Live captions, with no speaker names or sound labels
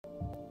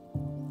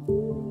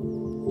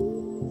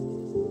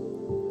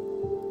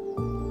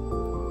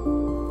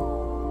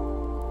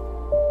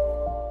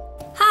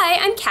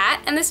I'm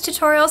Kat, and this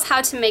tutorial is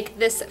how to make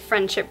this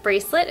friendship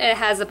bracelet. It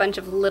has a bunch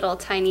of little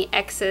tiny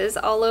X's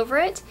all over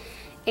it,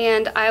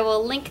 and I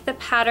will link the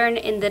pattern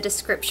in the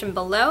description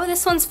below.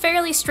 This one's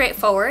fairly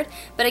straightforward,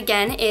 but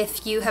again,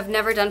 if you have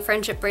never done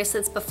friendship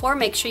bracelets before,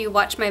 make sure you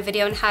watch my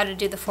video on how to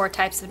do the 4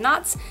 types of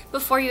knots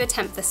before you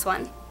attempt this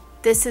one.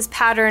 This is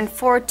pattern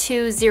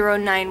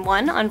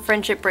 42091 on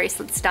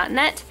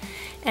friendshipbracelets.net,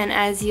 and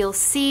as you'll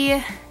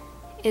see,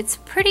 it's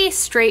pretty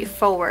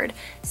straightforward.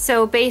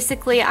 So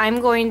basically I'm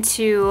going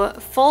to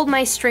fold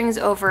my strings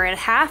over in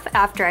half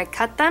after I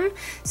cut them.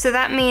 So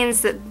that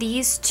means that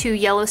these 2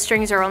 yellow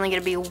strings are only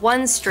going to be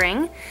 1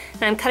 string,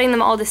 and I'm cutting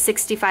them all to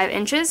 65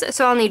 inches.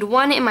 So I'll need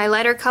 1 in my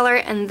lighter color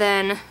and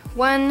then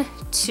 1,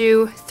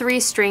 2, 3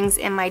 strings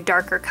in my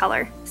darker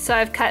color. So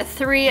I've cut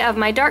 3 of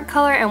my dark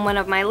color and 1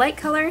 of my light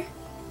color,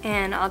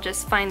 and I'll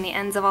just find the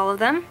ends of all of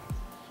them,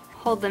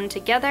 hold them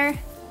together,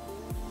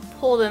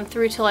 pull them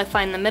through till I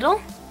find the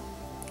middle,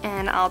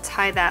 and I'll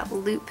tie that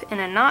loop in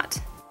a knot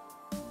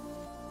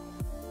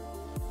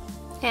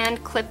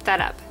and clip that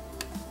up.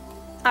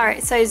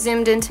 Alright, so I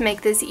zoomed in to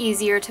make this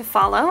easier to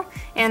follow,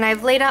 and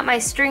I've laid out my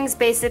strings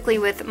basically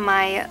with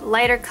my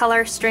lighter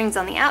color strings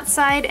on the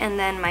outside, and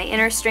then my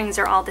inner strings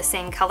are all the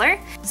same color.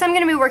 So I'm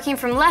going to be working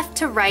from left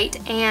to right,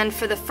 and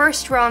for the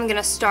first row I'm going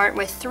to start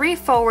with 3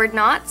 forward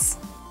knots,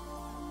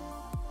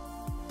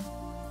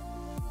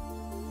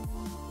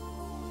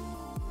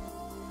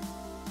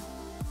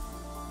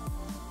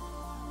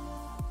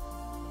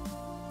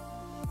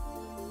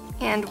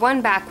 and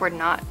 1 backward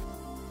knot.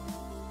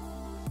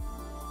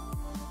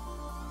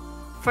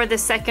 For the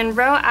second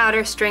row,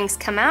 outer strings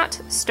come out.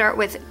 Start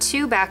with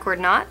 2 backward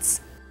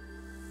knots,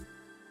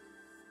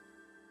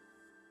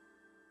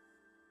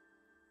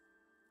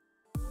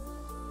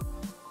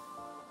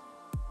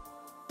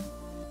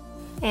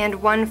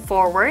 and 1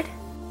 forward.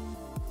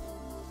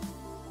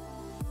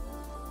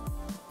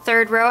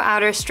 Third row,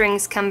 outer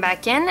strings come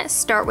back in.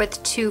 Start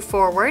with 2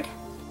 forward,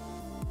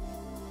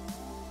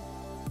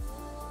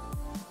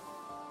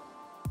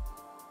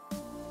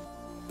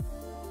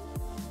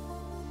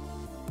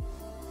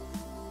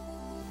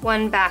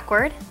 one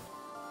backward,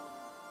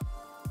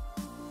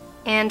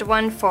 and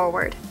 1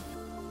 forward.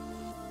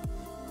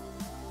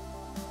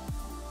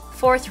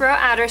 Fourth row,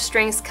 outer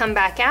strings come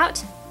back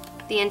out.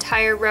 The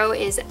entire row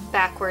is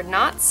backward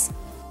knots.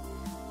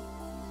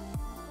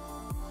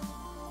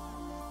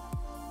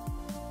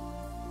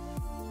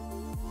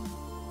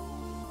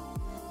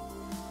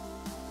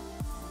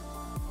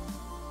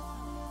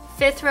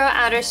 Fifth row,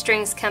 outer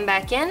strings come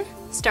back in.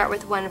 Start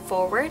with 1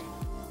 forward,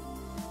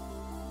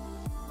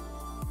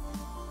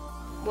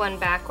 1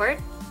 backward,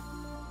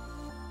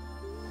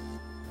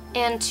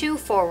 and 2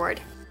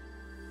 forward.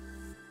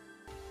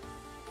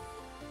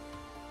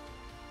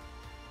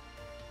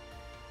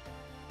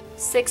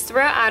 Sixth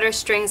row, outer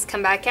strings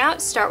come back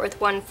out. Start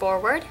with 1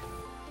 forward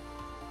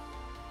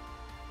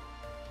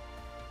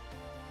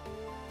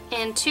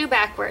and 2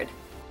 backward.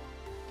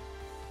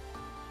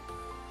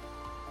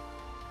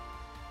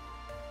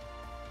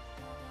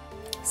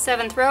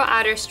 Seventh row,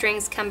 outer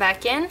strings come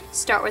back in.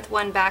 Start with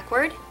 1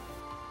 backward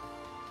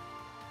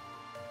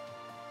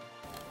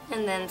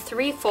and then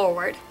 3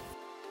 forward.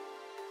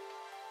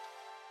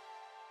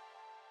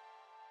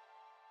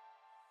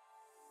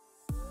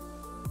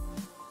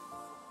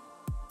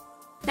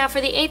 Now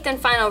for the 8th and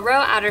final row,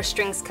 outer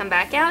strings come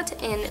back out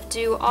and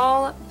do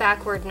all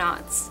backward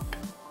knots.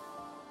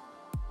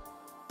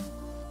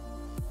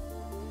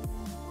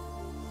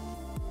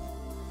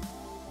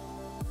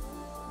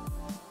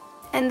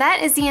 And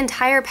that is the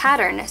entire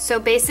pattern. So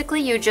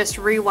basically you just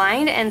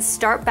rewind and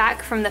start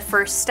back from the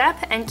first step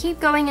and keep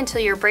going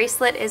until your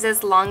bracelet is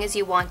as long as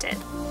you want it.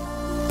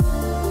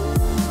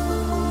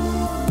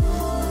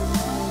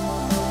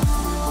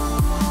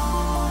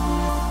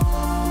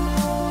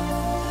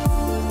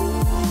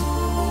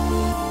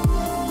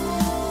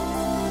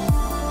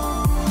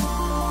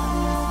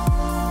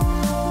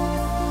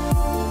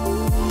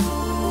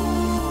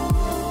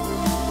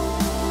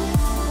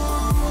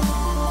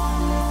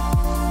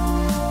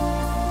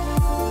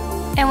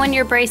 And when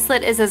your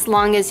bracelet is as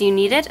long as you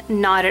need it,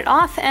 knot it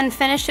off and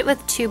finish it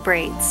with 2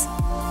 braids.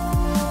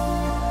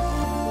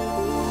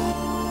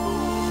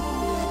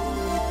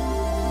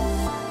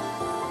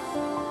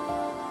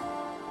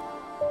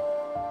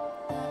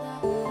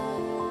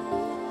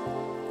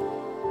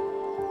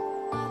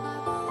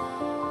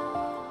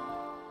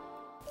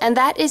 And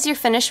that is your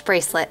finished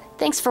bracelet.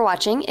 Thanks for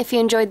watching. If you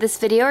enjoyed this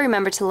video,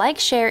 remember to like,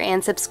 share,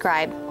 and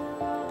subscribe.